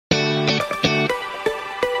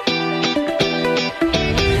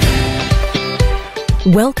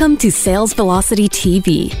Welcome to Sales Velocity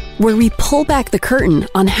TV, where we pull back the curtain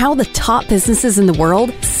on how the top businesses in the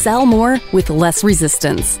world sell more with less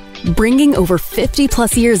resistance. Bringing over 50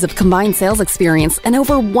 plus years of combined sales experience and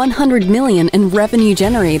over 100 million in revenue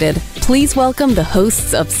generated, please welcome the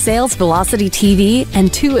hosts of Sales Velocity TV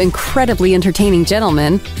and two incredibly entertaining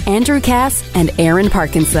gentlemen, Andrew Cass and Aaron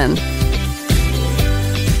Parkinson.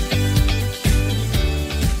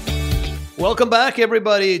 Welcome back,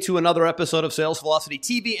 everybody, to another episode of Sales Velocity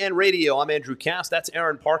TV and Radio. I'm Andrew Cass. That's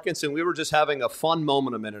Aaron Parkinson. We were just having a fun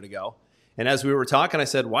moment a minute ago. And as we were talking, I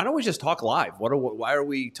said, why don't we just talk live? Why are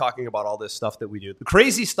we talking about all this stuff that we do? The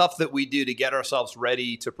crazy stuff that we do to get ourselves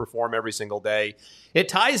ready to perform every single day. It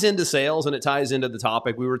ties into sales and it ties into the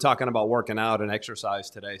topic. We were talking about working out and exercise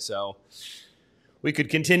today. So we could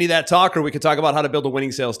continue that talk, or we could talk about how to build a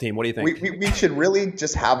winning sales team. What do you think? We should really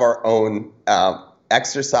just have our own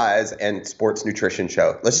exercise and sports nutrition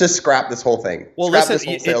show. Let's just scrap this whole thing. Well, scrap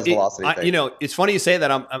listen, this whole sales velocity thing. You know, it's funny you say that.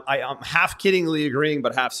 I'm half kiddingly agreeing,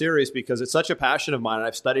 but half serious, because it's such a passion of mine, and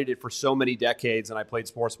I've studied it for so many decades, and I played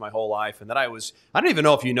sports my whole life. And then I don't even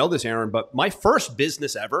know if you know this, Aaron, but my first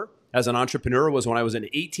business ever as an entrepreneur was when I was an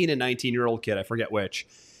 18 and 19-year-old kid. I forget which.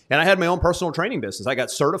 And I had my own personal training business. I got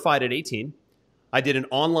certified at 18. I did an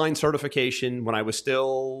online certification when I was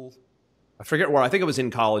still, I forget where, I think it was in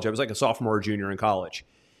college. I was like a sophomore or junior in college.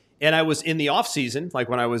 And I was in the off season, like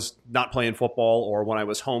when I was not playing football or when I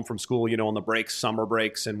was home from school, you know, on the breaks, summer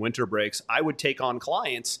breaks and winter breaks, I would take on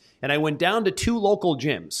clients. And I went down to 2 local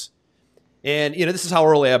gyms. And, you know, this is how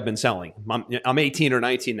early I've been selling. I'm 18 or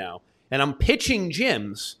 19 now. And I'm pitching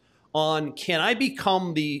gyms on, can I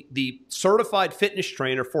become the certified fitness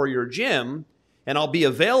trainer for your gym? And I'll be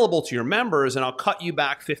available to your members and I'll cut you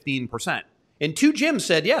back 15%. And 2 gyms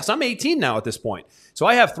said, yes, I'm 18 now at this point. So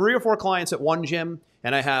I have 3 or 4 clients at one gym,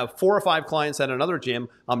 and I have 4 or 5 clients at another gym.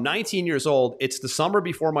 I'm 19 years old. It's the summer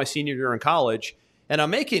before my senior year in college. And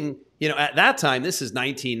I'm making, you know, at that time, this is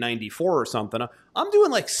 1994 or something, I'm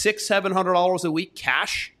doing like $600-$700 a week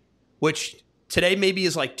cash, which today maybe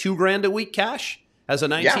is like $2,000 a week cash as a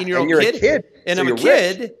 19-year-old kid. And so I'm a rich.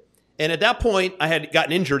 kid. And at that point, I had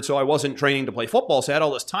gotten injured, so I wasn't training to play football. So I had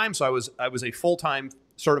all this time. So I was a full-time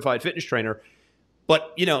certified fitness trainer.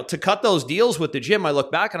 But, you know, to cut those deals with the gym, I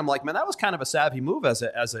look back and I'm like, man, that was kind of a savvy move as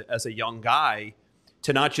a young guy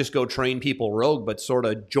to not just go train people rogue, but sort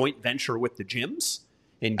of joint venture with the gyms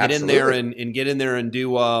and get in there and get in there and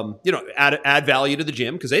do, you know, add value to the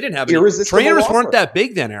gym, because they didn't have any. Trainers weren't that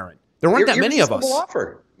big then, Aaron. There weren't that many of us.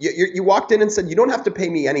 Offer. You walked in and said, you don't have to pay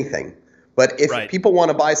me anything. But if people want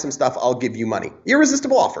to buy some stuff, I'll give you money.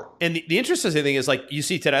 Irresistible offer. And the interesting thing is, like, you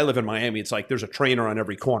see today, I live in Miami. It's like there's a trainer on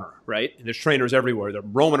every corner, right? And there's trainers everywhere. They're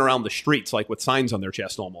roaming around the streets, like with signs on their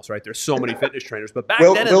chest almost, right? There's so many fitness trainers. But back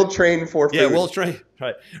then, we'll train for food. Yeah, we'll train.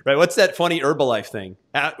 Right. What's that funny Herbalife thing?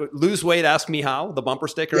 Lose weight, ask me how. The bumper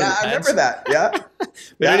sticker. Yeah, I remember that. Yeah.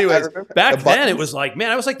 But anyways, back then it was like,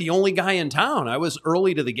 man, I was like the only guy in town. I was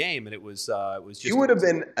early to the game, and it was just. You would have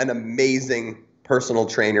been an amazing personal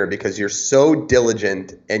trainer, because you're so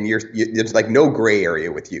diligent and there's like no gray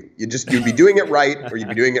area with you. You'd be doing it right or you'd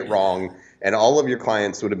be doing it wrong. And all of your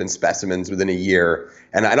clients would have been specimens within a year.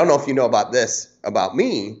 And I don't know if you know about this about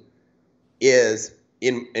me, is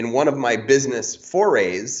in one of my business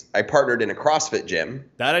forays, I partnered in a CrossFit gym.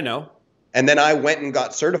 That I know. And then I went and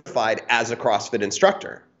got certified as a CrossFit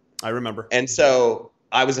instructor. I remember. And so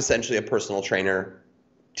I was essentially a personal trainer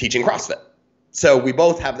teaching CrossFit. So we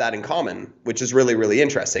both have that in common, which is really, really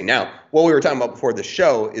interesting. Now, what we were talking about before the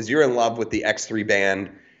show is you're in love with the X3 band,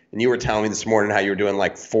 and you were telling me this morning how you were doing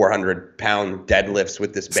like 400-pound deadlifts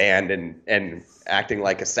with this band and acting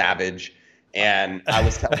like a savage. And I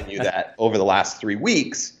was telling you that over the last 3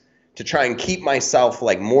 weeks, to try and keep myself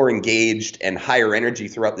like more engaged and higher energy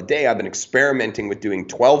throughout the day, I've been experimenting with doing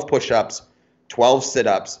 12 push-ups, 12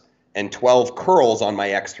 sit-ups, and 12 curls on my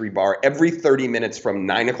X3 bar every 30 minutes from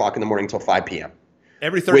 9 o'clock in the morning until 5 p.m.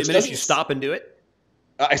 Every 30 minutes you stop and do it?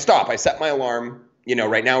 I stop. I set my alarm. You know,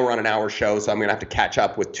 right now we're on an hour show, so I'm going to have to catch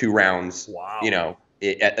up with 2 rounds, you know,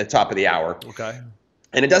 at the top of the hour. Okay.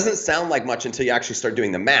 And it doesn't sound like much until you actually start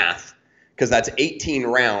doing the math, because that's 18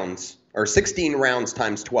 rounds or 16 rounds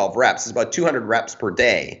times 12 reps. It's about 200 reps per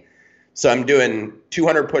day. So I'm doing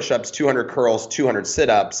 200 push-ups, 200 curls, 200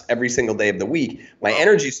 sit-ups every single day of the week. My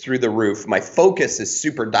energy's through the roof. My focus is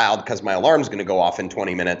super dialed because my alarm's going to go off in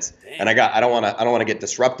 20 minutes. And I don't want to get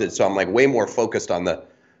disrupted. So I'm like way more focused on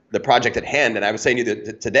the project at hand. And I was saying to you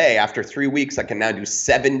that today, after 3 weeks, I can now do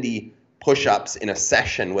 70 push-ups in a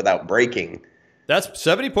session without breaking. That's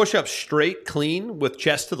 70 push-ups straight, clean, with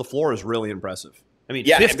chest to the floor is really impressive. I mean,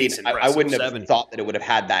 yeah, 50's I wouldn't have 70. thought that it would have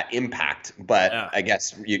had that impact, but I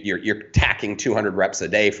guess you're tacking 200 reps a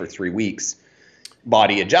day for 3 weeks.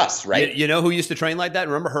 Body adjusts, right? You know who used to train like that?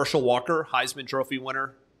 Remember Herschel Walker, Heisman Trophy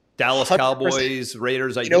winner, Dallas Cowboys,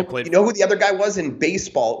 Raiders. You know who the other guy was in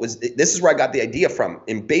baseball? This is where I got the idea from.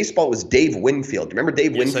 In baseball, it was Dave Winfield. Remember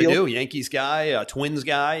Dave Winfield? I do. Yankees guy, Twins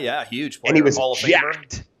guy. Yeah, huge player. And he was Hall of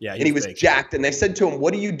jacked. Famer. Yeah, he was jacked. And they said to him,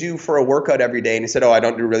 "What do you do for a workout every day?" And he said, "Oh, I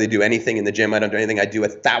don't really do anything in the gym. I don't do anything. I do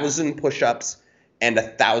 1,000 push-ups and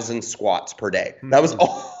 1,000 squats per day." That was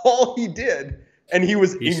all he did. And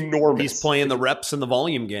he's enormous. He's playing the reps and the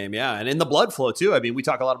volume game, yeah. And in the blood flow, too. I mean, we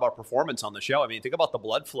talk a lot about performance on the show. I mean, think about the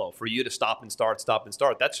blood flow for you to stop and start.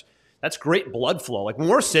 That's great blood flow. Like when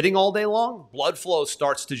we're sitting all day long, blood flow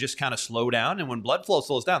starts to just kind of slow down. And when blood flow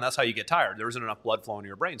slows down, that's how you get tired. There isn't enough blood flow in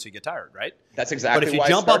your brain, so you get tired, right? That's exactly why. But if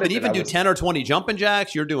you jump up and even do 10 or 20 jumping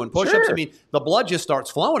jacks, you're doing push-ups. Sure. I mean, the blood just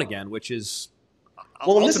starts flowing again, which is...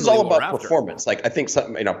 Well, and this is all about performance. Like I think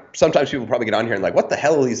sometimes people probably get on here and like, what the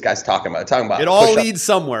hell are these guys talking about? Talking about it all leads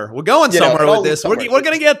somewhere. We're going somewhere with this. We're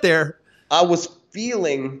going to get there. I was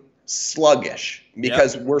feeling sluggish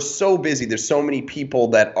because we're so busy. There's so many people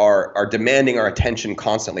that are demanding our attention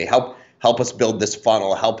constantly. Help us build this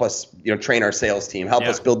funnel. Help us train our sales team. Help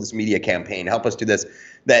us build this media campaign. Help us do this.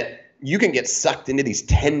 That you can get sucked into these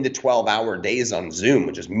 10 to 12 hour days on Zoom,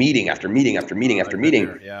 which is meeting after meeting after meeting after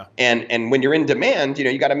meeting. Yeah. And when you're in demand,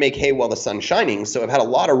 you got to make hay while the sun's shining. So I've had a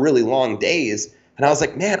lot of really long days. And I was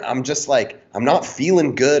like, man, I'm not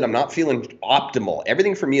feeling good. I'm not feeling optimal.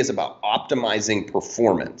 Everything for me is about optimizing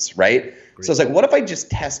performance, right? Great. So I was like, what if I just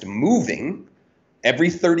test moving every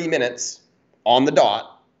 30 minutes on the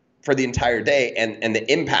dot for the entire day? And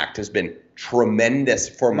the impact has been tremendous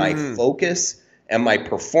for my focus and my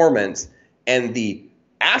performance, and the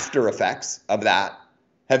after effects of that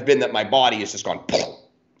have been that my body has just gone,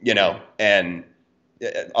 and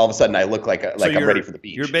all of a sudden I look like I'm ready for the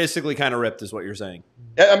beach. You're basically kind of ripped, is what you're saying.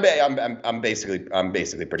 I'm basically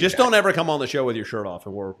pretty. Just don't ever come on the show with your shirt off,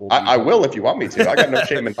 and I will if you want me to. I got no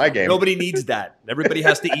shame in my game. Nobody needs that. Everybody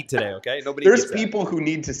has to eat today, okay? There's people who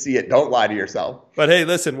need to see it. Don't lie to yourself. But hey,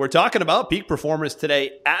 listen, we're talking about peak performance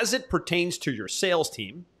today as it pertains to your sales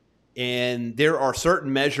team. And there are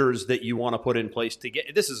certain measures that you want to put in place to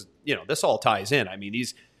get this. This all ties in. I mean,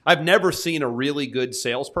 I've never seen a really good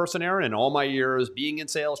salesperson, Aaron, in all my years being in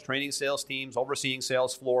sales, training sales teams, overseeing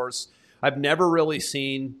sales floors. I've never really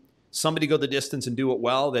seen somebody go the distance and do it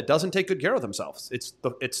well that doesn't take good care of themselves. It's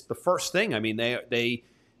the first thing. I mean,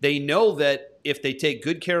 they know that if they take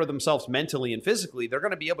good care of themselves mentally and physically, they're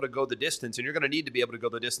going to be able to go the distance, and you're going to need to be able to go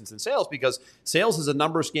the distance in sales because sales is a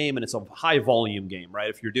numbers game and it's a high volume game, right?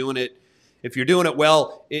 If you're doing it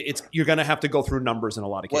well, you're going to have to go through numbers in a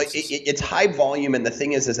lot of cases. Well, it's high volume, and the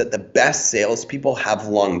thing is that the best salespeople have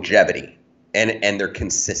longevity and they're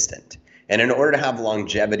consistent. And in order to have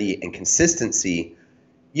longevity and consistency,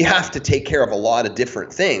 you have to take care of a lot of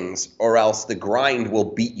different things, or else the grind will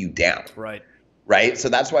beat you down. Right. So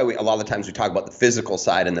that's why a lot of the times we talk about the physical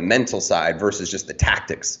side and the mental side versus just the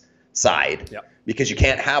tactics side, because you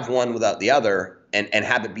can't have one without the other and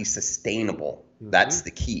have it be sustainable. That's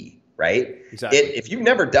the key, right? Exactly. If you've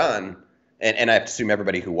never done, and I assume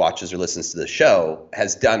everybody who watches or listens to the show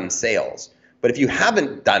has done sales, but if you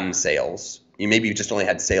haven't done sales, maybe you just only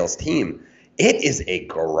had sales team, it is a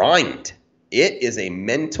grind. It is a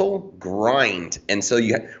mental grind. And so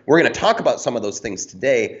we're going to talk about some of those things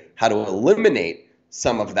today, how to eliminate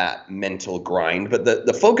some of that mental grind. But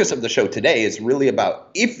the focus of the show today is really about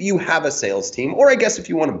if you have a sales team, or I guess if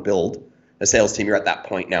you want to build a sales team, you're at that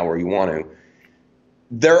point now where you want to.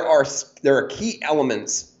 There are key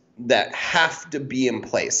elements that have to be in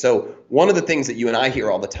place. So one of the things that you and I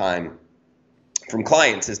hear all the time from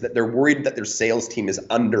clients is that they're worried that their sales team is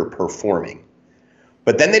underperforming.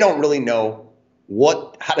 But then they don't really know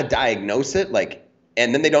how to diagnose it,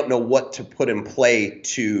 and then they don't know what to put in play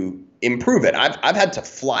to improve it. I've had to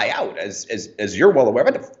fly out, as you're well aware,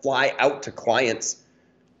 I've had to fly out to clients'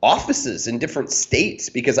 offices in different states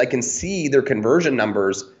because I can see their conversion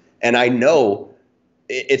numbers, and I know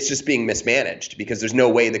it's just being mismanaged because there's no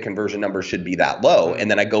way the conversion numbers should be that low. And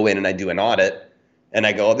then I go in and I do an audit, and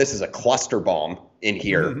I go, oh, this is a cluster bomb in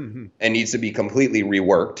here and needs to be completely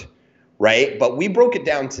reworked. Right? But we broke it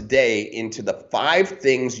down today into the 5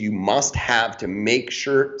 things you must have to make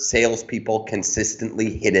sure salespeople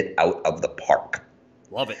consistently hit it out of the park.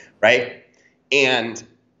 Love it. Right? And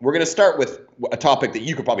we're going to start with a topic that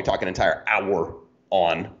you could probably talk an entire hour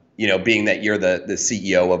on, being that you're the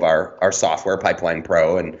CEO of our software, Pipeline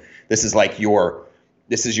Pro, and this is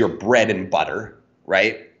your bread and butter,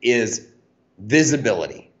 right? Is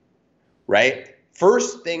visibility, right?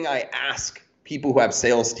 First thing I ask people who have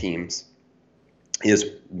sales teams is,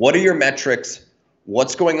 what are your metrics?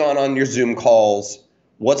 What's going on your Zoom calls?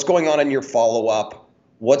 What's going on in your follow-up?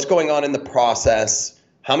 What's going on in the process?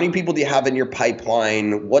 How many people do you have in your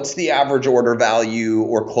pipeline? What's the average order value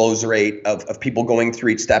or close rate of people going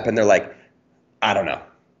through each step? And they're like, I don't know.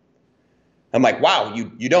 I'm like, wow,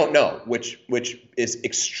 you don't know, which is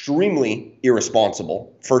extremely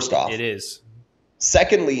irresponsible, first off. It is.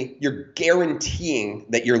 Secondly, you're guaranteeing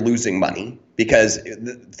that you're losing money, because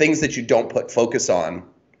the things that you don't put focus on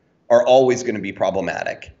are always going to be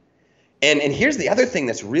problematic. And here's the other thing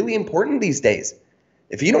that's really important these days.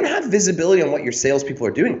 If you don't have visibility on what your salespeople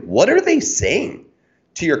are doing, what are they saying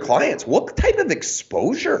to your clients? What type of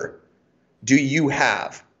exposure do you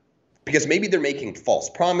have? Because maybe they're making false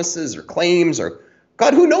promises or claims, or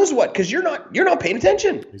God, who knows what, because you're not paying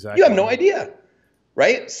attention. Exactly. You have no idea,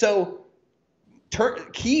 right? So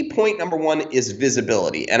key point number one is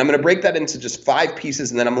visibility. And I'm going to break that into just 5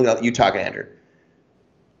 pieces, and then I'm going to let you talk, Andrew.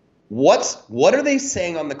 What are they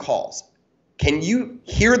saying on the calls? Can you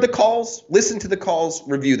hear the calls, listen to the calls,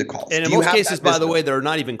 review the calls? And in most cases, by the way, they're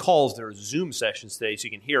not even calls. They're Zoom sessions today, so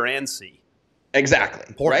you can hear and see. Exactly.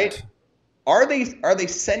 Important. Right? Are they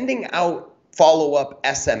sending out follow-up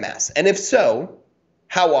SMS? And if so,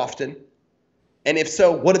 how often? And if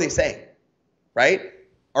so, what are they saying? Right?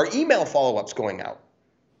 Are email follow-ups going out?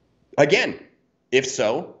 Again, if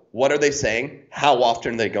so, what are they saying? How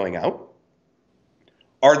often are they going out?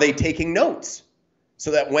 Are they taking notes so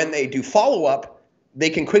that when they do follow-up, they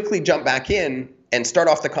can quickly jump back in and start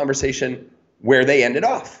off the conversation where they ended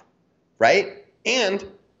off, right? And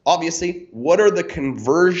obviously, what are the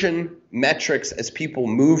conversion metrics as people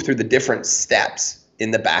move through the different steps in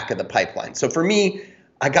the back of the pipeline? So for me,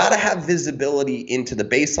 I got to have visibility into the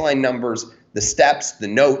baseline numbers, the steps, the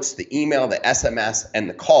notes, the email, the SMS, and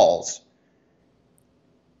the calls.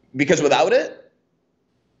 Because without it,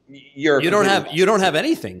 you don't have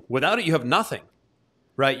anything. Without it, you have nothing.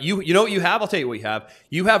 Right? You know what you have? I'll tell you what you have.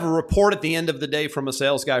 You have a report at the end of the day from a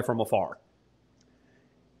sales guy from afar.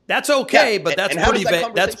 That's okay, but that's pretty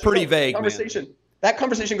vague. That's pretty vague. That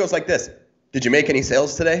conversation goes like this: did you make any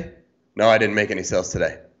sales today? No, I didn't make any sales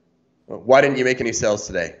today. Why didn't you make any sales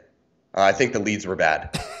today? I think the leads were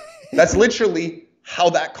bad. That's literally how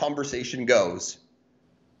that conversation goes,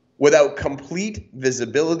 without complete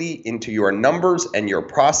visibility into your numbers and your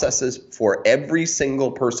processes for every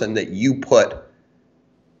single person that you put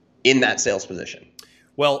in that sales position.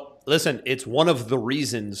 Well, listen, it's one of the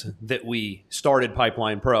reasons that we started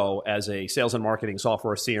Pipeline Pro as a sales and marketing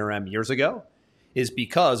software CRM years ago, is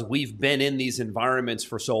because we've been in these environments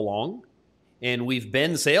for so long, and we've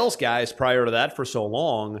been sales guys prior to that for so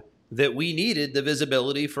long, that we needed the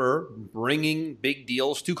visibility for bringing big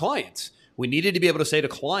deals to clients. We needed to be able to say to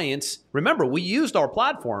clients, remember, we used our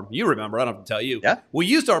platform. You remember, I don't have to tell you. Yeah. We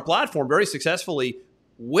used our platform very successfully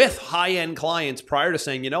with high-end clients prior to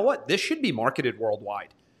saying, you know what, this should be marketed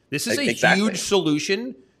worldwide. This is a huge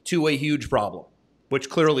solution to a huge problem, which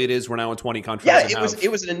clearly it is. We're now in 20 countries. Yeah,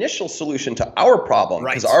 it was an initial solution to our problem,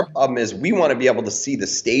 because our problem is we want to be able to see the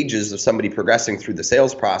stages of somebody progressing through the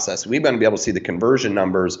sales process. We want to be able to see the conversion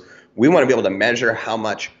numbers. We want to be able to measure how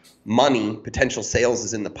much money, potential sales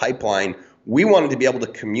is in the pipeline. We wanted to be able to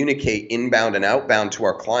communicate inbound and outbound to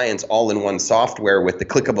our clients all in one software with the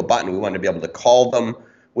click of a button. We wanted to be able to call them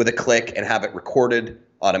with a click and have it recorded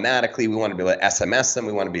automatically. We wanted to be able to SMS them.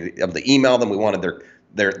 We wanted to be able to email them. We wanted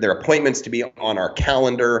their appointments to be on our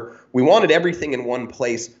calendar. We wanted everything in one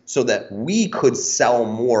place so that we could sell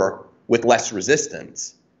more with less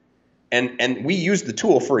resistance. And we used the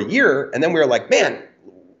tool for a year, and then we were like, man,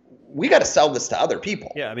 we got to sell this to other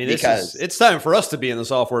people. Yeah, I mean, it's time for us to be in the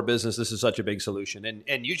software business. This is such a big solution.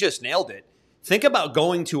 And you just nailed it. Think about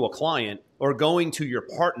going to a client or going to your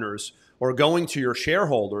partners or going to your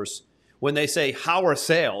shareholders when they say, how are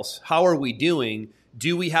sales? How are we doing?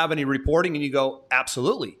 Do we have any reporting? And you go,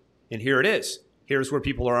 absolutely. And here it is. Here's where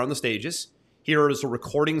people are on the stages. Here is the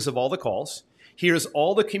recordings of all the calls. Here's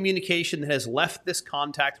all the communication that has left this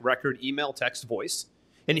contact record, email, text, voice.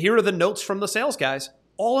 And here are the notes from the sales guys,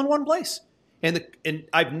 all in one place. And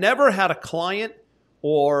I've never had a client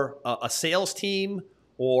or a sales team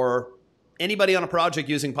or anybody on a project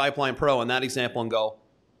using Pipeline Pro in that example and go,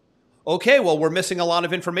 okay, well, we're missing a lot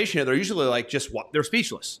of information here. They're usually like, just what? They're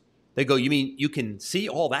speechless. They go, you mean you can see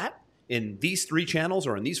all that in these 3 channels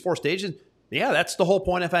or in these 4 stages? Yeah, that's the whole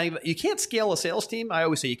point of having. You can't scale a sales team. I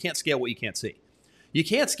always say you can't scale what you can't see. You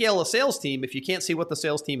can't scale a sales team if you can't see what the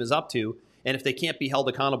sales team is up to and if they can't be held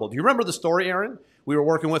accountable. Do you remember the story, Aaron? We were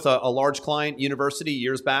working with a large client university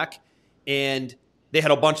years back, and they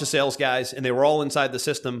had a bunch of sales guys and they were all inside the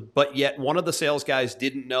system, but yet one of the sales guys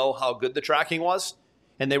didn't know how good the tracking was.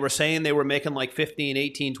 And they were saying they were making like 15,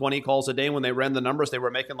 18, 20 calls a day. When they ran the numbers, they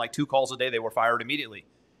were making like 2 calls a day. They were fired immediately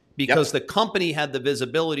because the company had the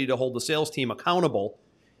visibility to hold the sales team accountable.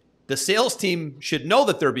 The sales team should know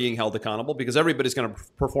that they're being held accountable because everybody's going to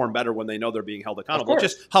perform better when they know they're being held accountable. It's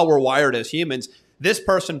just how we're wired as humans. This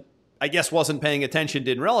person, I guess, wasn't paying attention,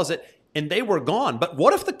 didn't realize it, and they were gone. But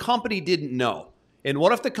what if the company didn't know? And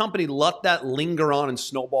what if the company let that linger on and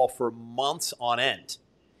snowball for months on end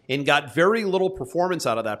and got very little performance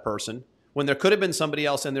out of that person when there could have been somebody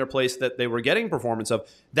else in their place that they were getting performance of?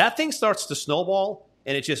 That thing starts to snowball,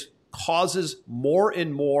 and it just causes more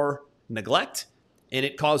and more neglect, and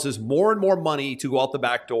it causes more and more money to go out the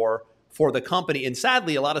back door for the company. And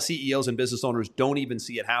sadly, a lot of CEOs and business owners don't even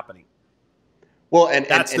see it happening. Well, and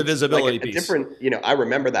that's the visibility like a piece. Different, I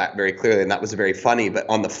remember that very clearly, and that was very funny. But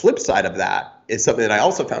on the flip side of that is something that I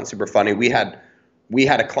also found super funny. We had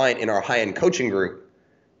a client in our high-end coaching group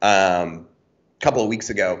a couple of weeks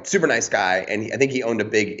ago. Super nice guy, and I think he owned a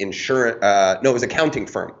big insurance. It was accounting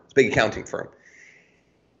firm. It's a big accounting firm.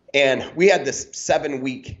 And we had this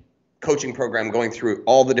 7-week coaching program going through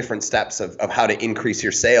all the different steps of how to increase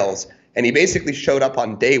your sales. And he basically showed up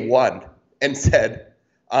on day 1 and said,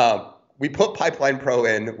 we put Pipeline Pro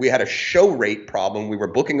in. We had a show rate problem. We were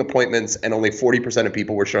booking appointments and only 40% of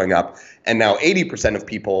people were showing up. And now 80% of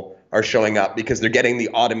people are showing up because they're getting the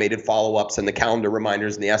automated follow-ups and the calendar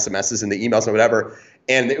reminders and the SMSs and the emails and whatever.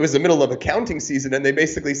 And it was the middle of accounting season. And they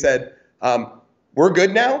basically said, we're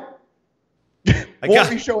good now.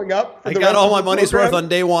 Won't be showing up. I got all my money's worth on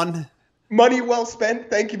day 1. Money well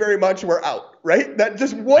spent. Thank you very much. We're out. Right? That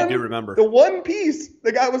just one. I do remember. The one piece.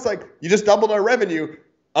 The guy was like, you just doubled our revenue.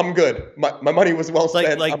 I'm good. My money was well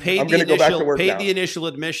spent. I'm going to go back to work now. Paid the initial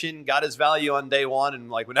admission, got his value on day 1, and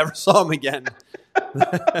we never saw him again.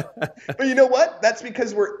 But you know what? That's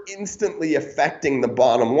because we're instantly affecting the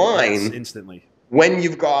bottom line. Yes, instantly. When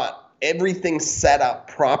you've got everything set up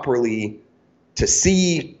properly to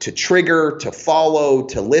see, to trigger, to follow,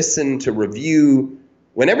 to listen, to review,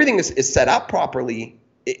 when everything is set up properly,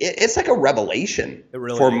 it's like a revelation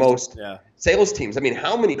for most sales teams. I mean,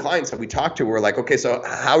 how many clients have we talked to who are like, okay, so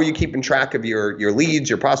how are you keeping track of your leads,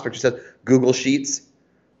 your prospects? You said Google Sheets.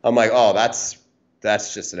 I'm like, oh, that's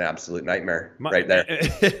just an absolute nightmare right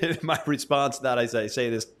there. My response to that, I say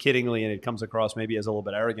this kiddingly, and it comes across maybe as a little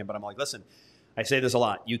bit arrogant, but I'm like, listen, I say this a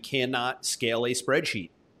lot. You cannot scale a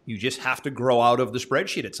spreadsheet. You just have to grow out of the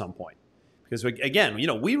spreadsheet at some point. Because again,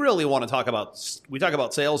 we really want to talk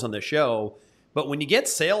about sales on the show, but when you get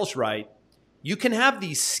sales right, you can have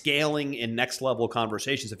these scaling and next level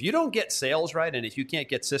conversations. If you don't get sales right, and if you can't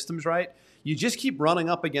get systems right, you just keep running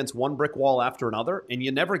up against one brick wall after another, and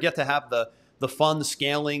you never get to have the fun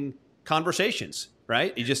scaling conversations,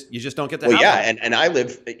 right? You just don't get to have them. And I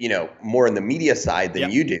live, more in the media side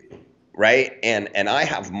than you do, right? And I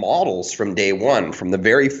have models from day 1, from the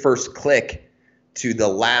very first click to the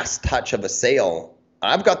last touch of a sale.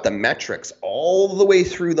 I've got the metrics all the way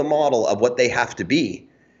through the model of what they have to be.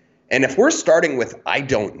 And if we're starting with, I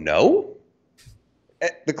don't know,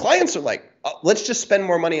 the clients are like, let's just spend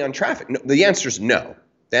more money on traffic. No, the answer is no.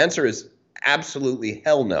 The answer is absolutely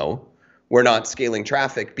hell no. We're not scaling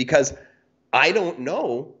traffic because I don't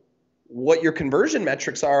know what your conversion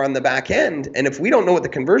metrics are on the back end. And if we don't know what the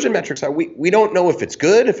conversion metrics are, we don't know if it's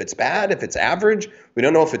good, if it's bad, if it's average. We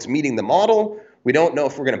don't know if it's meeting the model. We don't know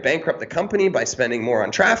if we're going to bankrupt the company by spending more on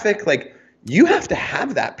traffic. Like, you have to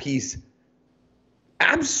have that piece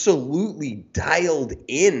absolutely dialed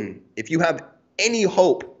in if you have any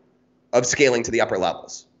hope of scaling to the upper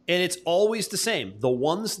levels. And it's always the same. The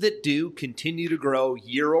ones that do continue to grow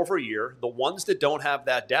year over year. The ones that don't have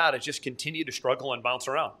that data just continue to struggle and bounce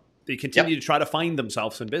around. They continue to try to find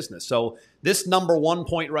themselves in business. So this number 1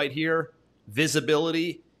 point right here,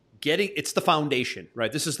 visibility, it's the foundation,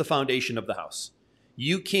 right? This is the foundation of the house.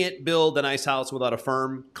 You can't build a nice house without a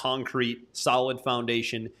firm, concrete, solid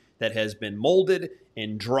foundation that has been molded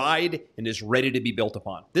and dried and is ready to be built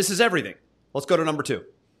upon. This is everything. Let's go to number 2.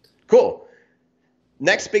 Cool.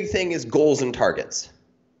 Next big thing is goals and targets.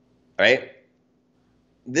 All right.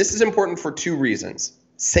 This is important for 2 reasons.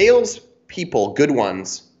 Sales people, good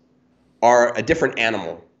ones, are a different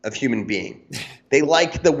animal of human being. They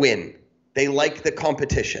like the win. They like the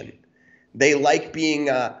competition. They like being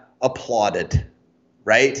applauded,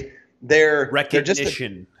 right?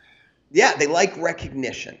 Recognition. They like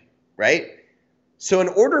recognition, right? So in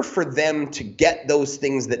order for them to get those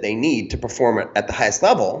things that they need to perform at the highest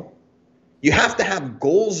level, you have to have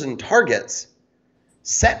goals and targets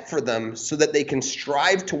set for them so that they can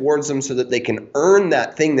strive towards them, so that they can earn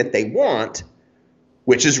that thing that they want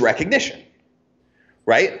which is recognition,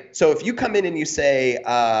 right? So if you come in and you say,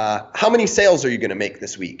 how many sales are you going to make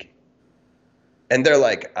this week? And they're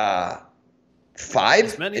like,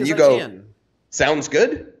 5. And you go, sounds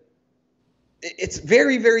good. It's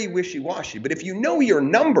very, very wishy-washy. But if you know your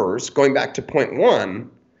numbers, going back to point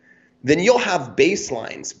 1, then you'll have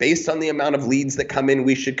baselines based on the amount of leads that come in.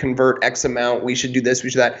 We should convert X amount. We should do this. We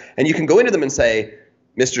should that. And you can go into them and say,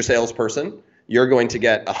 Mr. Salesperson, you're going to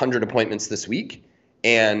get 100 appointments this week.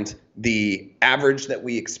 And the average that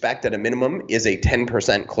we expect at a minimum is a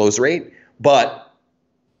 10% close rate. But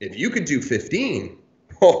if you could do 15,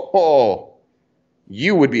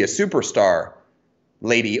 you would be a superstar,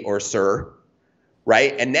 lady or sir,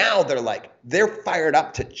 right? And now they're fired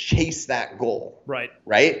up to chase that goal.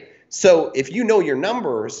 Right? So if you know your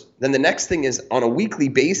numbers, then the next thing is on a weekly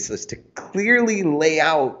basis to clearly lay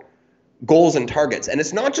out goals and targets. And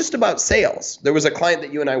it's not just about sales. There was a client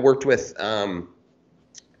that you and I worked with a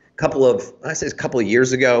couple of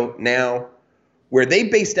years ago now, where they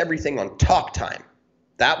based everything on talk time.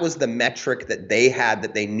 That was the metric that they had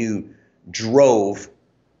that they knew drove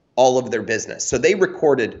all of their business. So they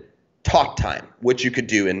recorded talk time, which you could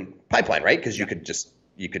do in Pipeline, right? Because you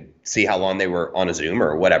could see how long they were on a Zoom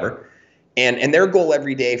or whatever. And their goal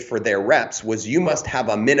every day for their reps was you must have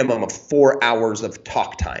a minimum of 4 hours of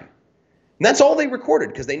talk time. And that's all they recorded,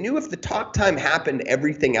 because they knew if the talk time happened,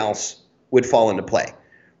 everything else would fall into play,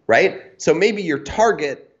 right? So maybe your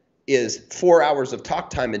target is 4 hours of talk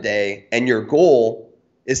time a day, and your goal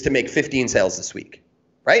is to make 15 sales this week,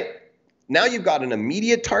 right? Now you've got an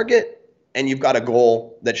immediate target, and you've got a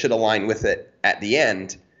goal that should align with it at the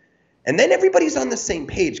end. And then everybody's on the same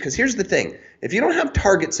page, because here's the thing. If you don't have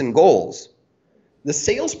targets and goals, the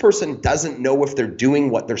salesperson doesn't know if they're doing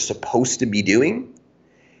what they're supposed to be doing.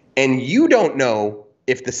 And you don't know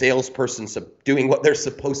if the salesperson's doing what they're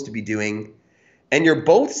supposed to be doing. And you're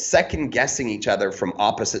both second guessing each other from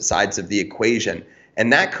opposite sides of the equation.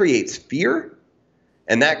 And that creates fear,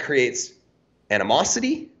 and that creates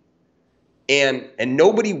animosity, and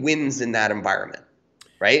nobody wins in that environment.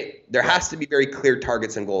 Right? There has to be very clear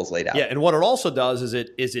targets and goals laid out. Yeah, and what it also does is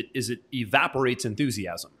it evaporates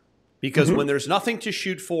enthusiasm. Because when there's nothing to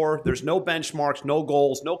shoot for, there's no benchmarks, no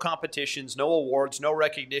goals, no competitions, no awards, no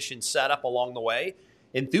recognition set up along the way,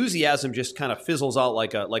 enthusiasm just kind of fizzles out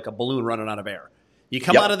like a balloon running out of air. You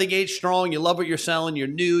come out of the gate strong, you love what you're selling, you're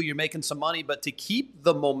new, you're making some money, but to keep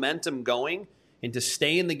the momentum going and to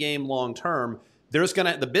stay in the game long term,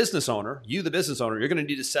 the business owner, you're going to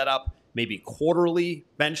need to set up maybe quarterly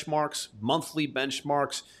benchmarks, monthly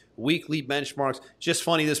benchmarks, weekly benchmarks. Just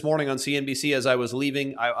funny, this morning on CNBC as I was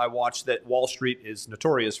leaving, I watched that Wall Street is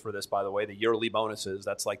notorious for this, by the way, the yearly bonuses.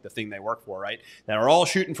 That's like the thing they work for, right? They're all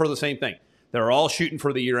shooting for the same thing. They're all shooting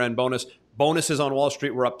for the year-end bonus. Bonuses on Wall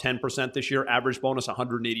Street were up 10% this year. Average bonus,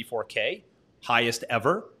 $184K, highest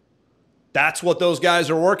ever. That's what those guys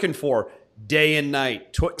are working for. Day and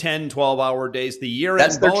night, 10, 12-hour days. The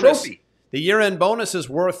year-end bonus. Trophy. The year-end bonus is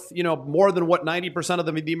worth, more than what 90% of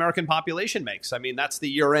the American population makes. I mean, that's the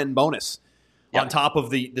year-end bonus on top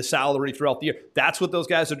of the salary throughout the year. That's what those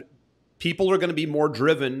guys are. People are going to be more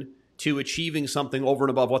driven to achieving something over and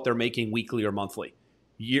above what they're making weekly or monthly.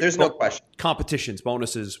 There's no question. Competitions,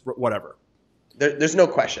 bonuses, whatever. There's no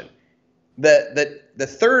question. The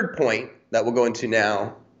third point that we'll go into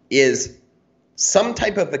now is some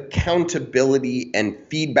type of accountability and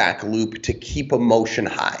feedback loop to keep emotion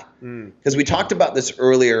high. Because we talked about this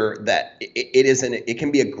earlier, that it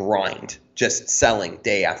can be a grind, just selling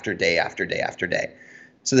day after day after day after day.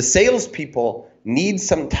 So the salespeople need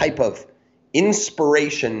some type of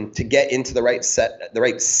inspiration to get into the right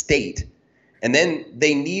state. And then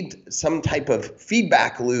they need some type of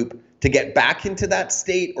feedback loop to get back into that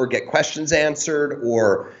state, or get questions answered,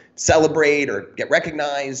 or celebrate, or get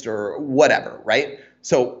recognized, or whatever, right?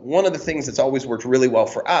 So one of the things that's always worked really well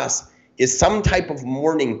for us is some type of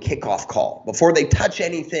morning kickoff call. Before they touch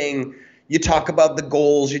anything, you talk about the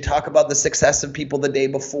goals, you talk about the success of people the day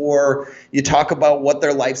before, you talk about what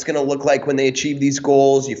their life's going to look like when they achieve these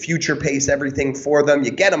goals, you future pace everything for them,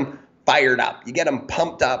 you get them fired up, you get them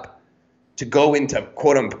pumped up to go into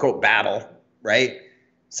quote unquote battle, right?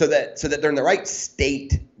 So that they're in the right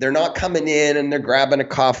state. They're not coming in and they're grabbing a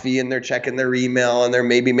coffee and they're checking their email and they're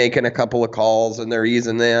maybe making a couple of calls and they're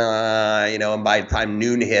easing and by the time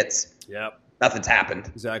noon hits, nothing's happened.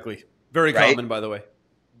 Exactly. Very common, by the way.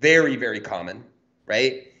 Very, very common,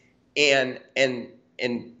 right? And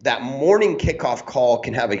that morning kickoff call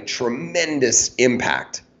can have a tremendous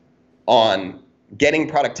impact on getting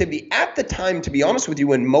productivity at the time, to be honest with you,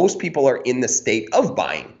 when most people are in the state of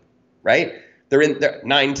buying, right? They're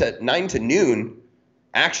 9 to noon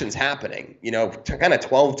action's happening, kind of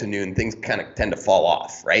 12 to noon, things kind of tend to fall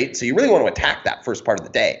off, right? So you really want to attack that first part of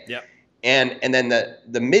the day. Yep. And then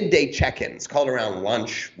the midday check-ins, called around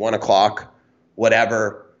lunch, 1 o'clock,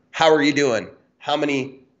 whatever. How are you doing? How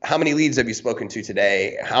many leads have you spoken to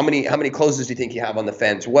today? How many closes do you think you have on the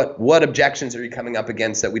fence? What objections are you coming up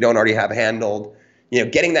against that we don't already have handled?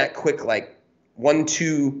 Getting that quick, like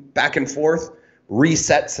 1-2 back and forth,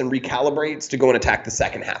 resets and recalibrates to go and attack the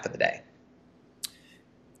second half of the day.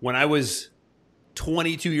 When I was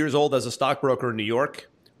 22 years old as a stockbroker in New York,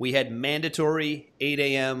 we had mandatory 8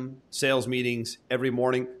 a.m. sales meetings every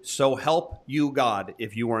morning. So help you God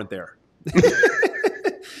if you weren't there.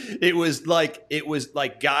 It was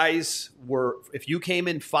like guys were, if you came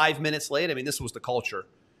in 5 minutes late, I mean, this was the culture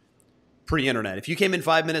pre-internet. If you came in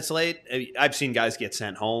 5 minutes late, I've seen guys get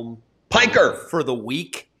sent home. Piker. For the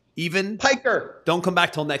week, even. Piker. Don't come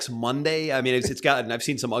back till next Monday. I mean, it's gotten, I've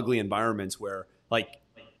seen some ugly environments where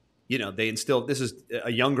they instill, this is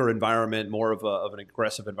a younger environment, more of an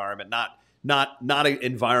aggressive environment, not an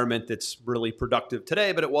environment that's really productive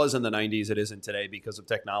today, but it was in the 90s. It isn't today because of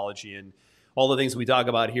technology and all the things we talk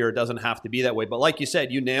about here. It doesn't have to be that way. But like you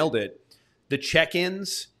said, you nailed it. The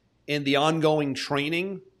check-ins and the ongoing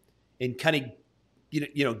training and kind of,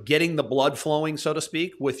 getting the blood flowing, so to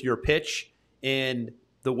speak, with your pitch and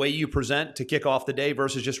the way you present to kick off the day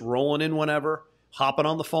versus just rolling in whenever, hopping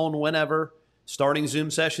on the phone whenever, starting Zoom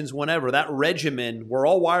sessions whenever. That regimen, we're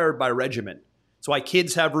all wired by regimen. That's why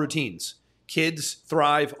kids have routines. Kids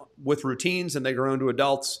thrive with routines, and they grow into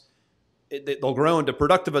adults. They'll grow into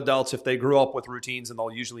productive adults if they grew up with routines, and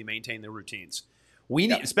they'll usually maintain their routines. We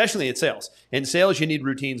need, especially in sales. In sales, you need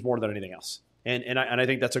routines more than anything else. And I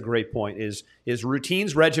think that's a great point, is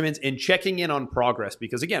routines, regimens, and checking in on progress.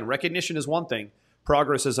 Because, again, recognition is one thing.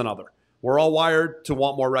 Progress is another. We're all wired to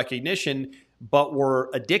want more recognition, but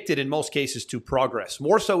we're addicted in most cases to progress,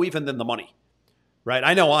 more so even than the money, right?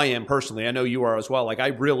 I know I am personally. I know you are as well. Like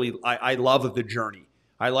I love the journey.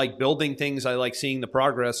 I like building things. I like seeing the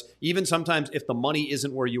progress. Even sometimes if the money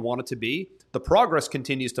isn't where you want it to be, the progress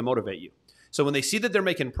continues to motivate you. So when they see that they're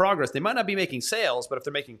making progress, they might not be making sales, but if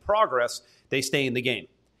they're making progress, they stay in the game.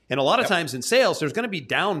 And a lot of times in sales, there's going to be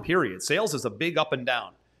down periods. Sales is a big up and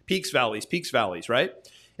down, peaks, valleys, right?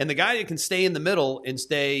 And the guy that can stay in the middle and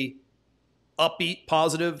stay upbeat,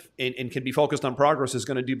 positive, and can be focused on progress is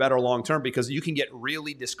going to do better long term, because you can get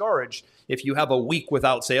really discouraged if you have a week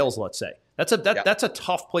without sales, let's say. That's a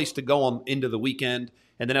tough place to go on into the weekend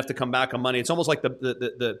and then have to come back on Monday. It's almost like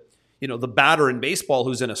the batter in baseball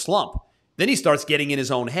who's in a slump. Then he starts getting in his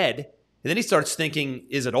own head, and then he starts thinking,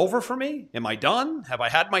 is it over for me? Am I done? Have I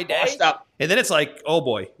had my day? And then it's like, oh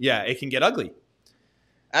boy, yeah, it can get ugly.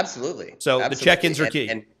 Absolutely. So the check-ins are key.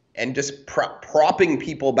 And just propping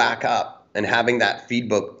people back up and having that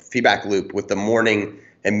feedback loop with the morning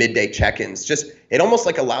and midday check-ins, it almost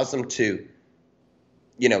like allows them to,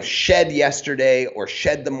 shed yesterday or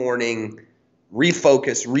shed the morning,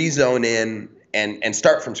 refocus, rezone in, and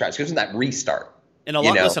start from scratch. Gives them that restart. And a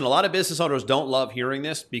lot of business owners don't love hearing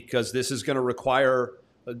this, because this is going to require,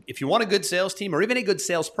 if you want a good sales team or even a good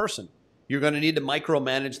salesperson, you're going to need to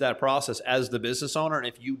micromanage that process as the business owner. And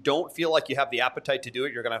if you don't feel like you have the appetite to do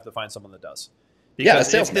it, you're going to have to find someone that does.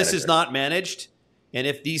 Because if this is not managed, and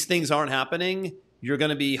if these things aren't happening, you're going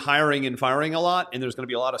to be hiring and firing a lot, and there's going to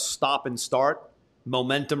be a lot of stop and start,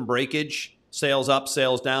 momentum breakage, sales up,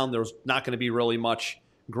 sales down. There's not going to be really much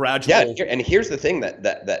gradual. Yeah, and here's the thing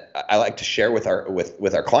that I like to share with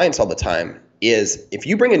our clients all the time is, if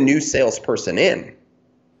you bring a new salesperson in,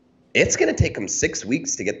 it's going to take them 6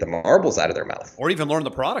 weeks to get the marbles out of their mouth. Or even learn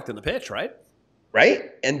the product and the pitch, right?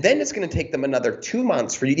 Right? And then it's going to take them another 2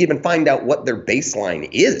 months for you to even find out what their baseline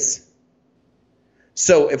is.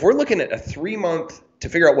 So if we're looking at a 3 month to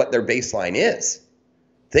figure out what their baseline is,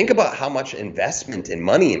 think about how much investment in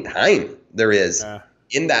money and time there is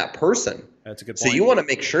in that person. That's a good point. So you want to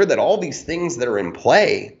make sure that all these things that are in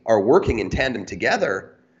play are working in tandem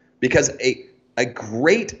together, because a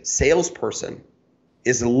great salesperson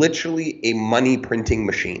is literally a money printing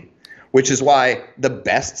machine, which is why the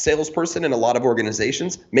best salesperson in a lot of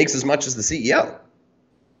organizations makes as much as the CEO,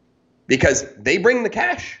 because they bring the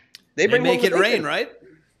cash. They make it rain, right?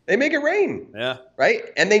 They make it rain. Yeah. Right?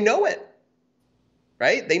 And they know it.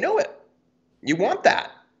 Right? They know it. You want that.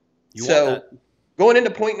 Going into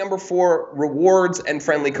point number 4, rewards and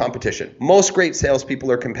friendly competition. Most great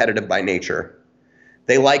salespeople are competitive by nature.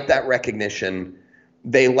 They like that recognition.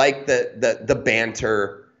 They like the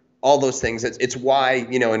banter, all those things. It's why,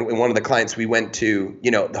 in one of the clients we went to,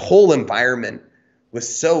 the whole environment was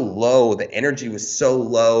so low. The energy was so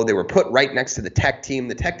low. They were put right next to the tech team.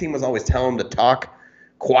 The tech team was always telling them to talk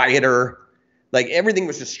quieter. Like everything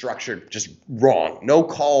was just structured just wrong. No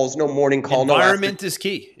calls, no morning call. Environment is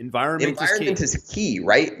key. Environment is key,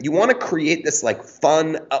 right? You want to create this like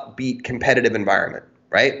fun, upbeat, competitive environment,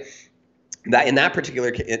 right? That in that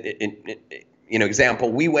particular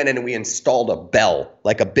example, we went in and we installed a bell,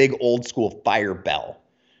 like a big old school fire bell,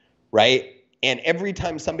 right? And every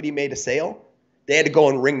time somebody made a sale, they had to go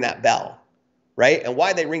and ring that bell, right? And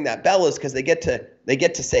why they ring that bell is because they get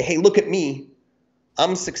to say, hey, look at me.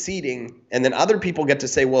 I'm succeeding. And then other people get to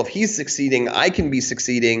say, well, if he's succeeding, I can be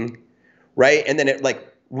succeeding, right? And then it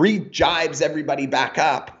like re-jibes everybody back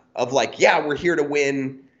up of like, yeah, we're here to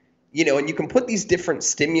win, and you can put these different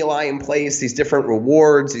stimuli in place, these different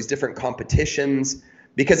rewards, these different competitions,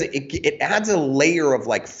 because it adds a layer of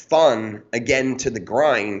like fun again to the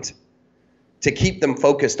grind to keep them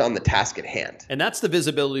focused on the task at hand. And that's the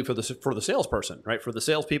visibility for the salesperson, right? For the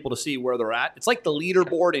salespeople to see where they're at. It's like the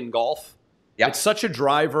leaderboard in golf. Yep. It's such a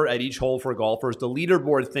driver at each hole for golfers. The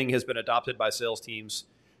leaderboard thing has been adopted by sales teams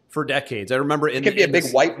for decades. I remember it could be a big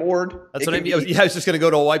whiteboard. That's what I mean. I was just going to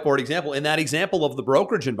go to a whiteboard example. In that example of the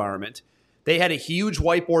brokerage environment, they had a huge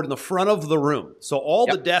whiteboard in the front of the room. So all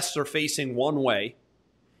the desks are facing one way,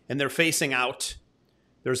 and they're facing out.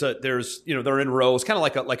 There's they're in rows, kind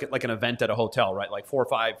of like an event at a hotel, right? Like 4 or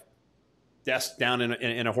 5 desks down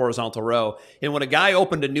in a horizontal row. And when a guy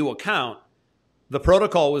opened a new account, the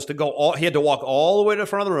protocol was he had to walk all the way to the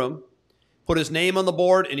front of the room, put his name on the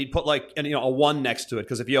board, and he'd put a 1 next to it,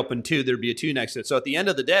 because if he opened 2, there'd be a 2 next to it. So at the end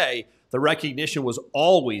of the day, the recognition was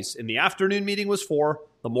always, in the afternoon meeting was 4,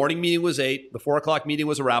 the morning meeting was 8, the 4 o'clock meeting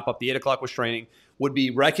was a wrap-up, the 8 o'clock was training, would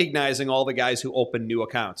be recognizing all the guys who opened new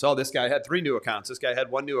accounts. Oh, this guy had 3 new accounts, this guy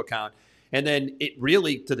had 1 new account. And then it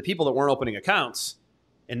really, to the people that weren't opening accounts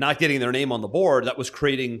and not getting their name on the board, that was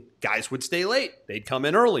creating, guys would stay late. They'd come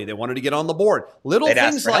in early. They wanted to get on the board. Little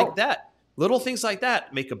things like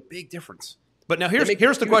that make a big difference. But now here's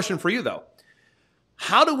the question for you, though.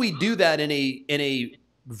 How do we do that in a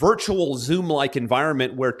virtual Zoom-like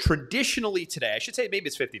environment where traditionally today, I should say maybe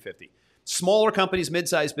it's 50-50, smaller companies,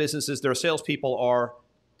 mid-sized businesses, their salespeople are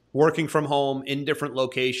working from home in different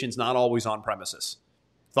locations, not always on premises?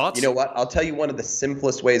 Thoughts? You know what? I'll tell you one of the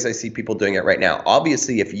simplest ways I see people doing it right now.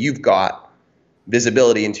 Obviously, if you've got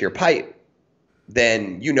visibility into your pipe,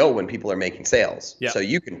 then you know when people are making sales. Yeah. So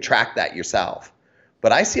you can track that yourself.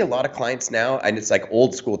 But I see a lot of clients now, and it's like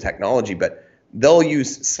old school technology, but they'll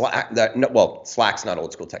use Slack. Slack's not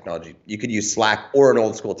old school technology. You could use Slack or an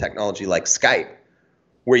old school technology like Skype,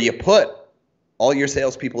 where you put all your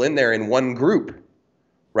salespeople in there in one group,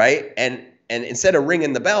 right? And instead of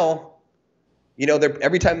ringing the bell,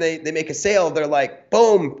 every time they make a sale, they're like,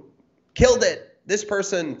 boom, killed it. This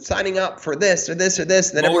person signing up for this or this or this.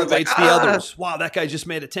 And then everyone's like, the others. Wow, that guy just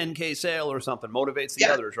made a 10K sale or something. Motivates the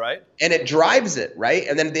others, right? And it drives it, right?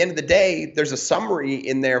 And then at the end of the day, there's a summary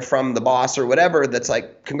in there from the boss or whatever that's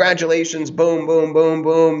like, congratulations, boom, boom, boom,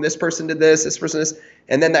 boom. This person did this person this.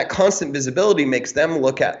 And then that constant visibility makes them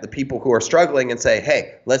look at the people who are struggling and say,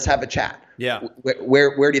 hey, let's have a chat. Yeah.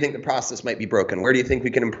 Where do you think the process might be broken? Where do you think we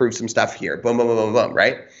can improve some stuff here? Boom, boom, boom, boom, boom,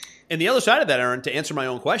 right? And the other side of that, Aaron, to answer my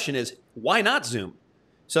own question is, why not Zoom?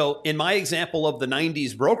 So in my example of the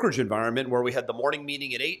 90s brokerage environment where we had the morning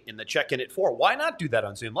meeting at 8 and the check-in at 4, why not do that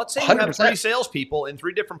on Zoom? Let's say you have 3 salespeople in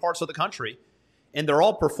 3 different parts of the country, and they're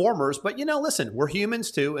all performers. But, listen, we're humans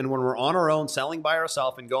too. And when we're on our own, selling by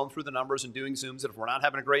ourselves and going through the numbers and doing Zooms, and if we're not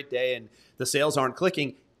having a great day and the sales aren't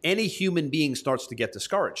clicking, any human being starts to get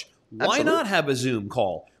discouraged. Why not have a Zoom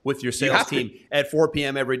call with your sales team at 4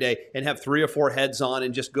 p.m. every day and have 3 or 4 heads on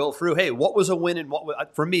and just go through, hey, what was a win? And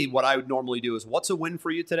for me, what I would normally do is, what's a win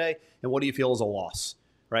for you today? And what do you feel is a loss,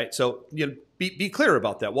 right? So be clear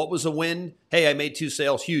about that. What was a win? Hey, I made 2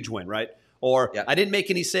 sales, huge win, right? Or I didn't make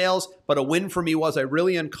any sales, but a win for me was I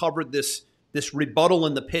really uncovered this rebuttal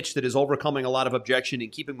in the pitch that is overcoming a lot of objection and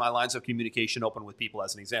keeping my lines of communication open with people,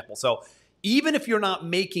 as an example. So even if you're not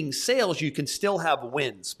making sales, you can still have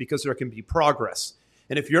wins because there can be progress.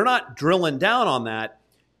 And if you're not drilling down on that,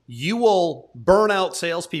 you will burn out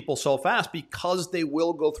salespeople so fast because they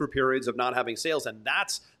will go through periods of not having sales. And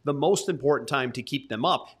that's the most important time to keep them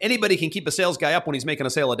up. Anybody can keep a sales guy up when he's making a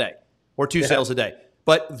sale a day or 2 sales a day.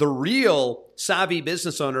 But the real savvy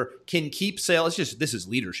business owner can keep sales, this is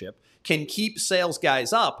leadership, can keep sales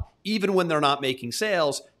guys up even when they're not making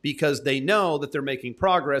sales because they know that they're making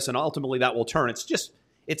progress, and ultimately that will turn.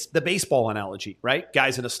 It's the baseball analogy, right?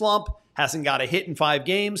 Guy's in a slump, hasn't got a hit in 5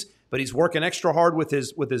 games, but he's working extra hard with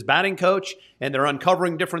his batting coach, and they're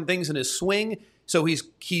uncovering different things in his swing. So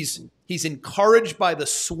he's encouraged by the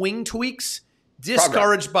swing tweaks,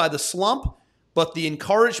 discouraged by the slump, but the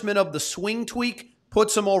encouragement of the swing tweak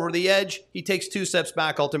puts him over the edge. He takes 2 steps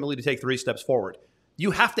back, ultimately to take 3 steps forward.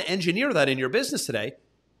 You have to engineer that in your business today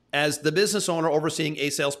as the business owner overseeing a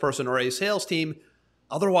salesperson or a sales team.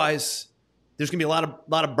 Otherwise, there's going to be a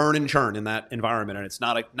lot of burn and churn in that environment, and it's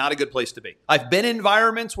not a good place to be. I've been in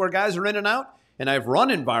environments where guys are in and out, and I've run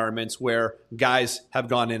environments where guys have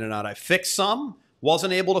gone in and out. I fixed some,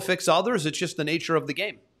 wasn't able to fix others. It's just the nature of the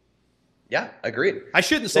game. Yeah, agreed. I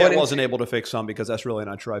shouldn't say I wasn't able to fix some because that's really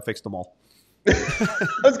not true. I fixed them all. I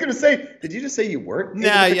was going to say, did you just say you weren't?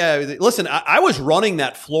 Yeah. Listen, I was running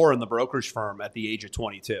that floor in the brokerage firm at the age of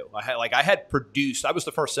 22. I had produced. I was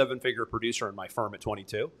the first 7-figure producer in my firm at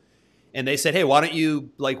 22, and they said, "Hey, why don't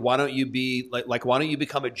you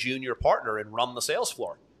become a junior partner and run the sales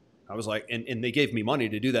floor?" I was like, and they gave me money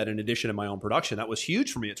to do that in addition to my own production. That was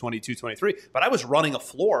huge for me at 22, 23. But I was running a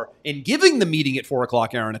floor and giving the meeting at 4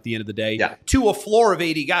 o'clock, Aaron, at the end of the day, to a floor of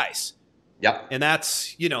 80 guys. Yep. And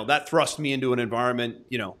that's, that thrust me into an environment,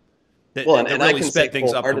 that and really I can sped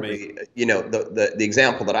things up for me. The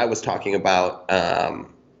example that I was talking about,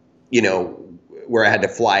 where I had to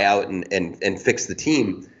fly out and fix the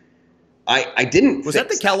team. I didn't. Was that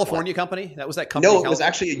the California company? That was that company? No, it was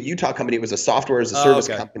actually a Utah company. It was a software as a service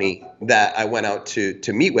company that I went out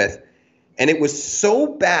to meet with. And it was so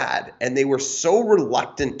bad, and they were so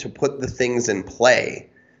reluctant to put the things in play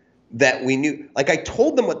that we knew. Like, I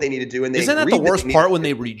told them what they need to do, and they isn't that the agreed worst part when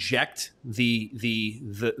they reject the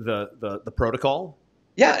protocol?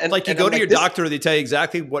 Yeah, and like you go to your doctor, they tell you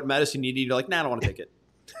exactly what medicine you need. You're like, nah, I don't want to take it.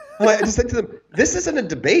 Well, I just said to them, this isn't a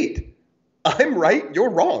debate. I'm right, you're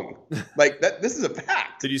wrong. Like that, this is a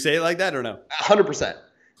fact. Did you say it like that or no? 100%.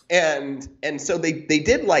 And so they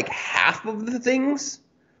did like half of the things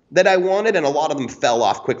that I wanted, and a lot of them fell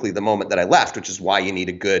off quickly the moment that I left, which is why you need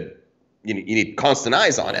you need constant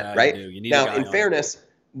eyes on it, right? You need now, in fairness,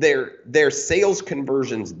 their sales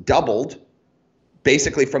conversions doubled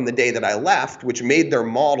basically from the day that I left, which made their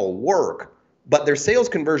model work. But their sales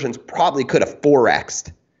conversions probably could have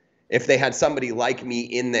 4x'd if they had somebody like me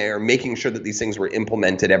in there making sure that these things were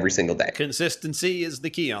implemented every single day. Consistency is the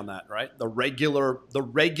key on that, right? The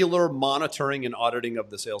regular monitoring and auditing of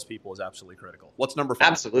the salespeople is absolutely critical. What's number 5?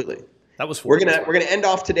 Absolutely. That was 4. We're gonna end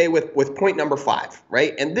off today with point number 5,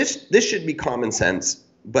 right? And this should be common sense,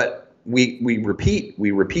 but we repeat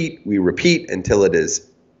until it is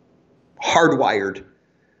hardwired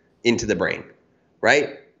into the brain,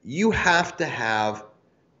 right? You have to have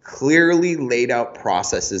clearly laid out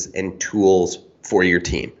processes and tools for your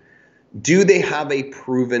team. Do they have a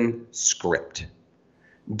proven script?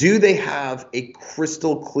 Do they have a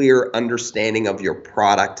crystal clear understanding of your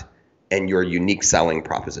product and your unique selling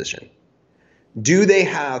proposition? Do they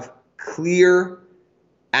have clear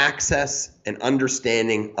access and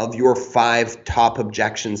understanding of your 5 top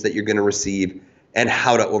objections that you're going to receive and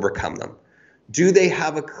how to overcome them? Do they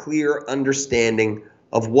have a clear understanding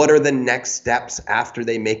of what are the next steps after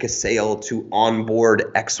they make a sale to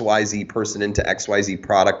onboard XYZ person into XYZ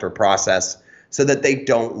product or process so that they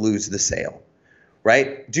don't lose the sale,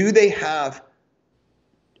 right? Do they have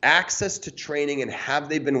access to training, and have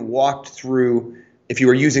they been walked through, if you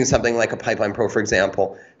were using something like a Pipeline Pro, for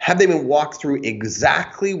example, have they been walked through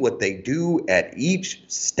exactly what they do at each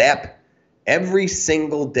step every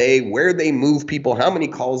single day, where they move people, how many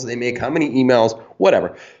calls they make, how many emails,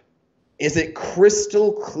 whatever. Is it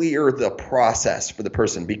crystal clear, the process for the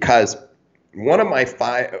person? Because one of my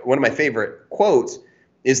favorite quotes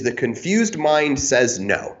is, the confused mind says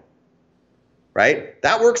no, right?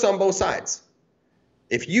 That works on both sides.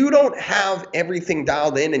 If you don't have everything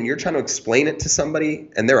dialed in and you're trying to explain it to somebody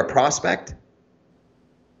and they're a prospect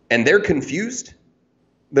and they're confused,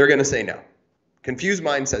 they're going to say no. Confused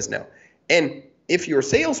mind says no. And if your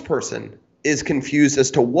salesperson is confused as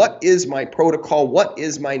to what is my protocol, what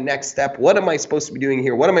is my next step, what am I supposed to be doing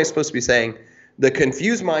here, what am I supposed to be saying, the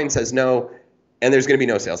confused mind says no, and there's going to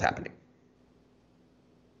be no sales happening.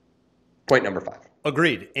 Point number 5.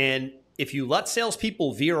 Agreed. And if you let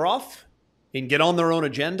salespeople veer off and get on their own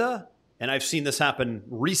agenda, and I've seen this happen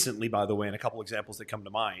recently, by the way, in a couple examples that come to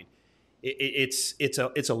mind, it's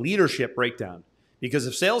a leadership breakdown. Because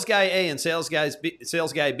if sales guy A and sales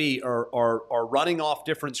guy B are running off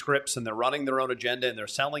different scripts and they're running their own agenda and they're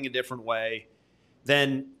selling a different way,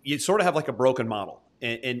 then you sort of have like a broken model.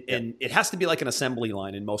 And it has to be like an assembly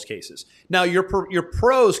line in most cases. Now, your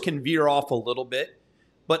pros can veer off a little bit,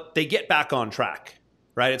 but they get back on track,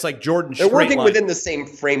 right? It's like Jordan They're working within the same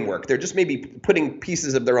framework. They're just maybe putting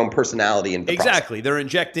pieces of their own personality into the Exactly. They're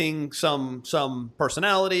injecting some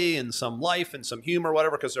personality and some life and some humor,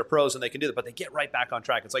 whatever, because they're pros and they can do that, but they get right back on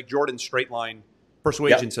track. It's like Jordan's straight line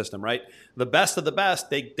persuasion system, right? The best of the best,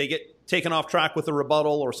 they get taken off track with a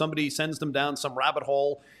rebuttal or somebody sends them down some rabbit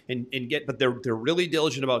hole but they're really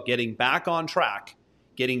diligent about getting back on track,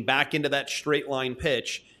 getting back into that straight line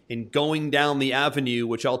pitch and going down the avenue,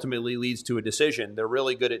 which ultimately leads to a decision. They're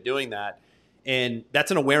really good at doing that. And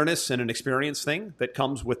that's an awareness and an experience thing that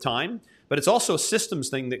comes with time. But it's also a systems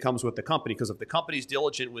thing that comes with the company, because if the company's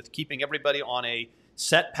diligent with keeping everybody on a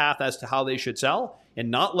set path as to how they should sell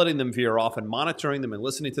and not letting them veer off and monitoring them and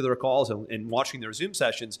listening to their calls and watching their Zoom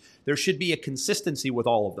sessions, there should be a consistency with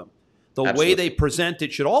all of them. The Absolutely. way they present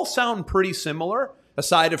it should all sound pretty similar,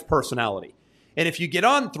 aside of personality. And if you get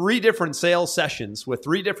on 3 different sales sessions with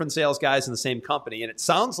 3 different sales guys in the same company, and it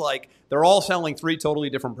sounds like they're all selling 3 totally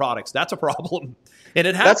different products, that's a problem. And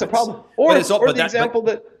it happens. That's a problem. Or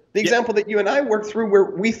the example that you and I worked through, where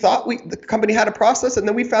we thought the company had a process, and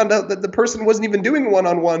then we found out that the person wasn't even doing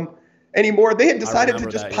one-on-one anymore. They had decided to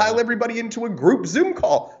just pile everybody into a group Zoom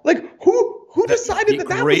call. Like, who decided that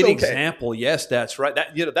was okay? Great example. Yes, that's right.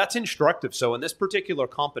 That's instructive. So in this particular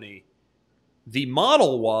company, the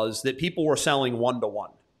model was that people were selling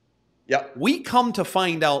one-to-one. Yeah. We come to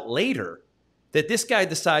find out later that this guy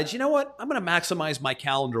decides, you know what, I'm going to maximize my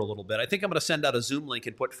calendar a little bit. I think I'm going to send out a Zoom link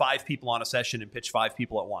and put 5 people on a session and pitch 5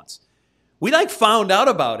 people at once. We found out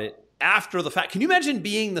about it after the fact. Can you imagine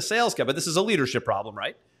being the sales guy? But this is a leadership problem,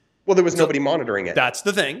 right? Well, there was nobody monitoring it. That's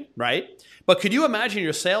the thing, right? But could you imagine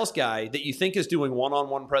your sales guy that you think is doing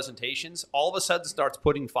one-on-one presentations all of a sudden starts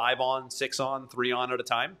putting 5 on, 6 on, 3 on at a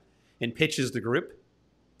time and pitches the group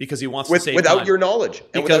because he wants to save without time. Your knowledge.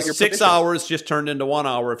 And because your 6 hours just turned into 1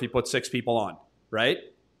 hour if he put 6 people on, right?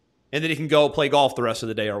 And then he can go play golf the rest of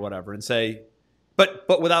the day or whatever and say,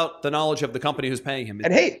 but without the knowledge of the company who's paying him.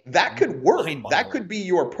 And hey, that could work. That could be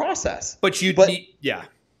your process. But you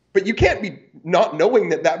can't be not knowing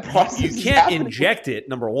that process is You can't happening. inject it,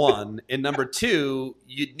 number one. And number two,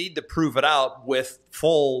 you'd need to prove it out with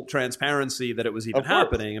full transparency that it was even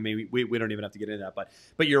happening. I mean, we don't even have to get into that.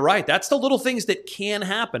 But you're right. That's the little things that can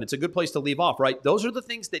happen. It's a good place to leave off, right? Those are the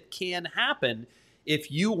things that can happen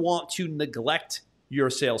if you want to neglect your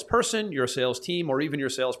salesperson, your sales team, or even your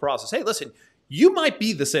sales process. Hey, listen, you might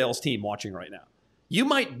be the sales team watching right now. You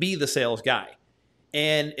might be the sales guy.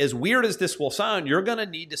 And as weird as this will sound, you're going to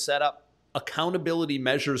need to set up accountability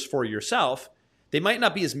measures for yourself. They might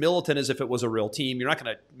not be as militant as if it was a real team. You're not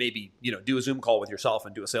going to maybe, do a Zoom call with yourself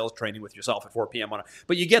and do a sales training with yourself at 4 p.m.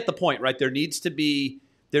 But you get the point, right? There needs to be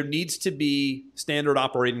standard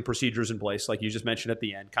operating procedures in place, like you just mentioned at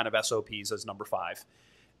the end, kind of SOPs as number 5.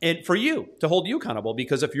 And for you, to hold you accountable,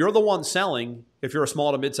 because if you're the one selling, if you're a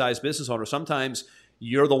small to mid-sized business owner, sometimes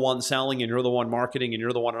you're the one selling and you're the one marketing and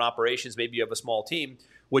you're the one in operations. Maybe you have a small team,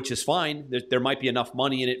 which is fine. There might be enough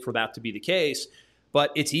money in it for that to be the case. But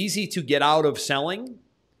it's easy to get out of selling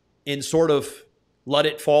and sort of let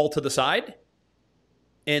it fall to the side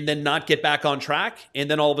and then not get back on track. And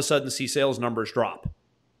then all of a sudden see sales numbers drop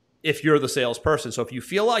if you're the salesperson. So if you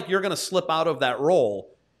feel like you're going to slip out of that role,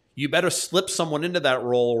 you better slip someone into that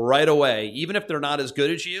role right away, even if they're not as good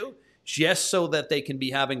as you, just so that they can be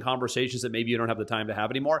having conversations that maybe you don't have the time to have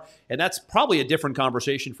anymore. And that's probably a different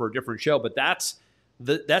conversation for a different show, but that's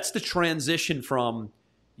the transition from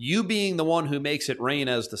you being the one who makes it rain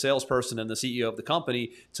as the salesperson and the CEO of the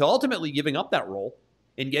company to ultimately giving up that role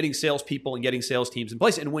and getting salespeople and getting sales teams in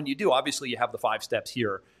place. And when you do, obviously you have the 5 steps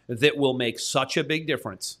here that will make such a big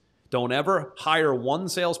difference. Don't ever hire one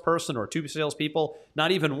salesperson or 2 salespeople,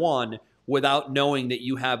 not even one, without knowing that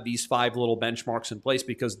you have these 5 little benchmarks in place,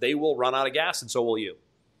 because they will run out of gas and so will you.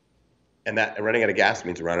 And that running out of gas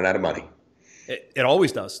means running out of money. It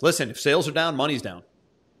always does. Listen, if sales are down, money's down.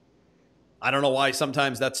 I don't know why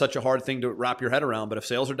sometimes that's such a hard thing to wrap your head around, but if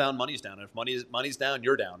sales are down, money's down. And if money's down,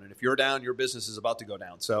 you're down. And if you're down, your business is about to go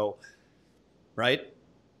down. So, right?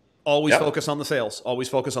 Always focus on the sales. Always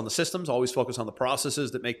focus on the systems. Always focus on the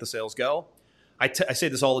processes that make the sales go. I say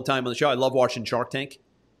this all the time on the show. I love watching Shark Tank.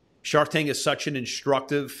 Shark Tank is such an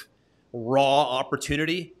instructive, raw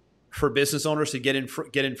opportunity for business owners to get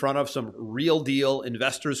in front of some real deal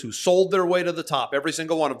investors who sold their way to the top. Every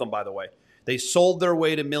single one of them, by the way. They sold their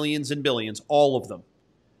way to millions and billions, all of them,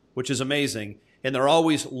 which is amazing. And they're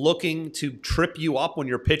always looking to trip you up when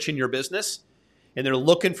you're pitching your business. And they're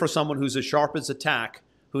looking for someone who's as sharp as a tack,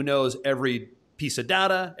 who knows every piece of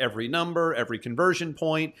data, every number, every conversion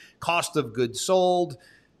point, cost of goods sold,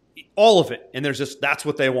 all of it. And that's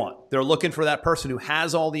what they want. They're looking for that person who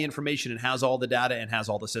has all the information and has all the data and has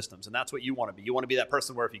all the systems. And that's what you want to be. You want to be that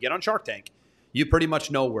person where if you get on Shark Tank, you pretty much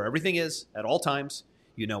know where everything is at all times.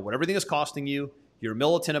 You know what everything is costing you. You're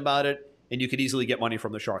militant about it, and you could easily get money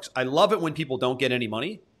from the sharks. I love it when people don't get any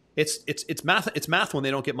money. It's math. It's math when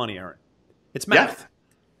they don't get money, Aaron. It's math.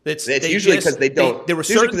 It's usually because they don't. There were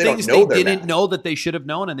certain things they didn't know that they should have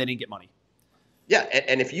known, and they didn't get money. Yeah,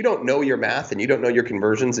 and if you don't know your math and you don't know your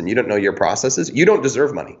conversions and you don't know your processes, you don't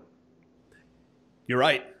deserve money. You're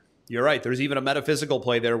right. There's even a metaphysical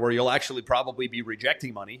play there where you'll actually probably be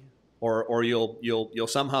rejecting money, or you'll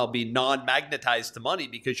somehow be non-magnetized to money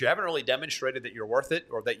because you haven't really demonstrated that you're worth it,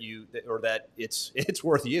 or that it's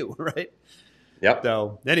worth you, right? Yep.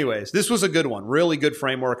 So anyways, this was a good one. Really good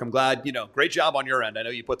framework. I'm glad, great job on your end. I know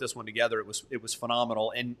you put this one together. It was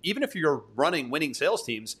phenomenal. And even if you're running winning sales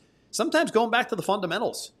teams, sometimes going back to the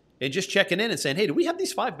fundamentals and just checking in and saying, hey, do we have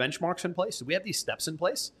these 5 benchmarks in place? Do we have these steps in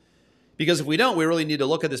place? Because if we don't, we really need to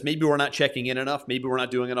look at this. Maybe we're not checking in enough. Maybe we're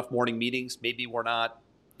not doing enough morning meetings. Maybe we're not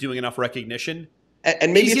doing enough recognition.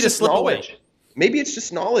 And maybe it's just knowledge. Maybe it's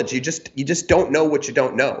just knowledge. You just don't know what you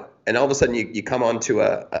don't know. And all of a sudden you come onto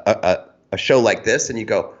a show like this and you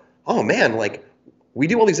go, oh man, like we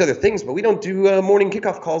do all these other things, but we don't do morning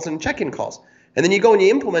kickoff calls and check-in calls. And then you go and you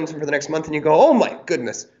implement them for the next month and you go, oh my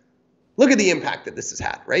goodness, look at the impact that this has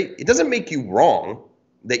had, right? It doesn't make you wrong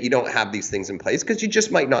that you don't have these things in place because you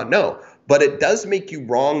just might not know. But it does make you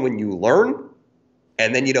wrong when you learn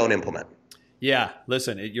and then you don't implement. Yeah,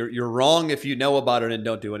 listen, you're wrong if you know about it and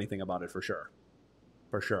don't do anything about it, for sure.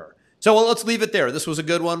 For sure. So let's leave it there. This was a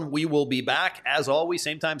good one. We will be back, as always,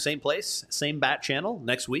 same time, same place, same bat channel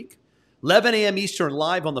next week. 11 a.m. Eastern,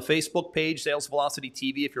 live on the Facebook page, Sales Velocity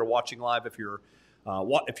TV. If you're watching live, if you're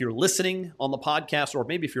listening on the podcast, or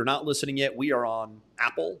maybe if you're not listening yet, we are on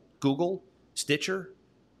Apple, Google, Stitcher,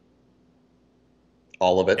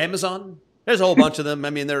 all of it, Amazon. There's a whole bunch of them. I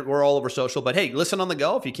mean, we're all over social. But hey, listen on the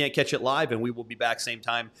go if you can't catch it live, and we will be back same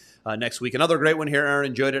time next week. Another great one here, Aaron.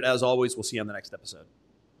 Enjoyed it as always. We'll see you on the next episode.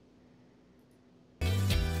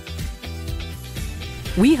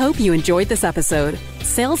 We hope you enjoyed this episode.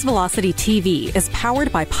 Sales Velocity TV is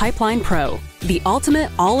powered by Pipeline Pro, the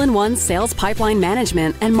ultimate all-in-one sales pipeline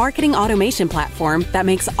management and marketing automation platform that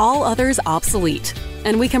makes all others obsolete.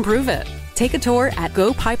 And we can prove it. Take a tour at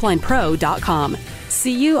gopipelinePro.com.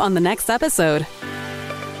 See you on the next episode.